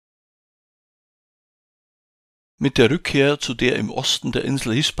Mit der Rückkehr zu der im Osten der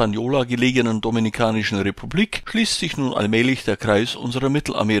Insel Hispaniola gelegenen Dominikanischen Republik schließt sich nun allmählich der Kreis unserer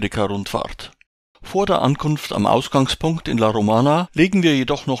Mittelamerika-Rundfahrt. Vor der Ankunft am Ausgangspunkt in La Romana legen wir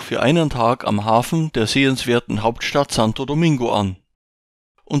jedoch noch für einen Tag am Hafen der sehenswerten Hauptstadt Santo Domingo an.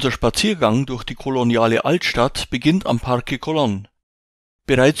 Unser Spaziergang durch die koloniale Altstadt beginnt am Parque Colon.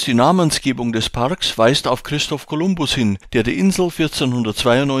 Bereits die Namensgebung des Parks weist auf Christoph Kolumbus hin, der die Insel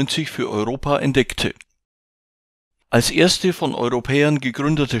 1492 für Europa entdeckte. Als erste von Europäern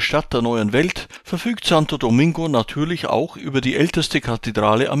gegründete Stadt der neuen Welt verfügt Santo Domingo natürlich auch über die älteste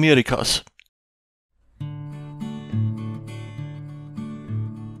Kathedrale Amerikas.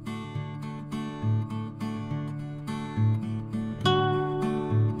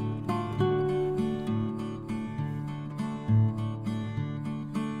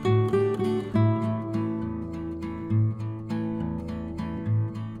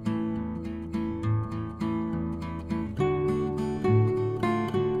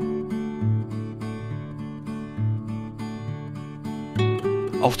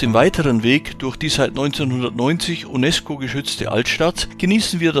 Auf dem weiteren Weg durch die seit 1990 UNESCO-geschützte Altstadt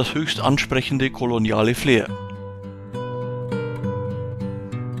genießen wir das höchst ansprechende koloniale Flair.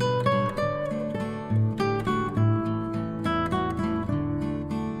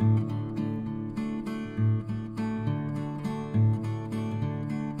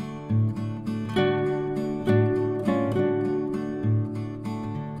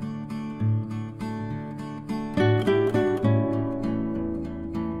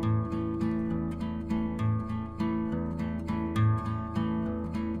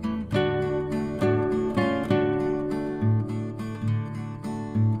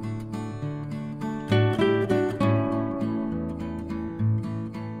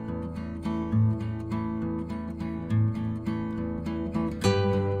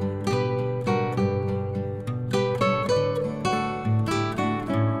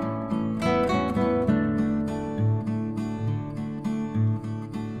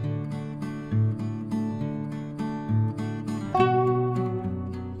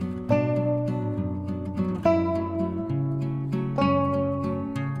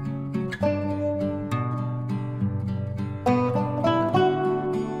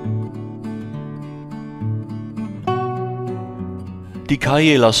 Die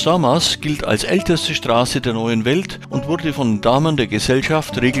Calle Las Damas gilt als älteste Straße der neuen Welt und wurde von den Damen der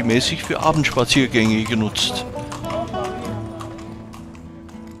Gesellschaft regelmäßig für Abendspaziergänge genutzt.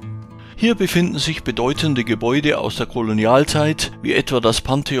 Hier befinden sich bedeutende Gebäude aus der Kolonialzeit, wie etwa das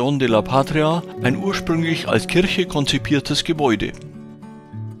Panteon de la Patria, ein ursprünglich als Kirche konzipiertes Gebäude.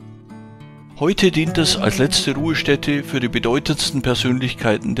 Heute dient es als letzte Ruhestätte für die bedeutendsten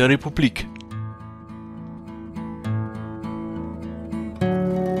Persönlichkeiten der Republik.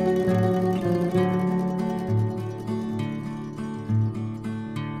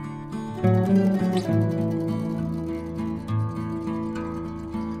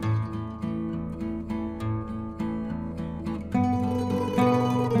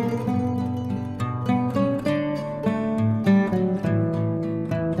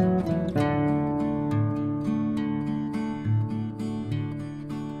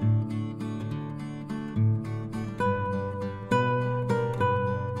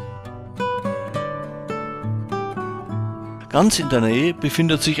 Ganz in der Nähe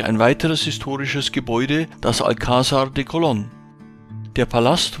befindet sich ein weiteres historisches Gebäude, das Alcazar Colon. Der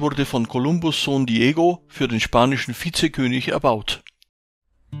Palast wurde von Kolumbus' Sohn Diego für den spanischen Vizekönig erbaut.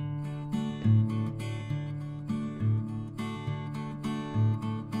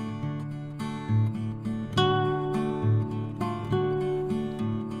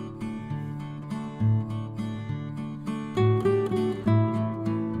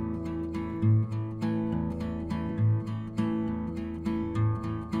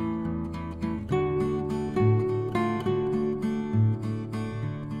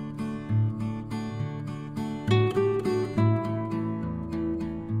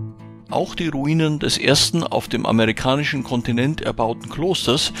 Auch die Ruinen des ersten auf dem amerikanischen Kontinent erbauten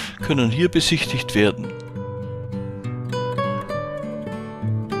Klosters können hier besichtigt werden.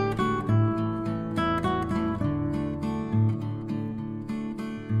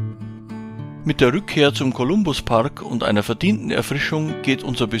 Mit der Rückkehr zum Columbus Park und einer verdienten Erfrischung geht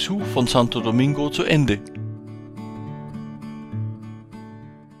unser Besuch von Santo Domingo zu Ende.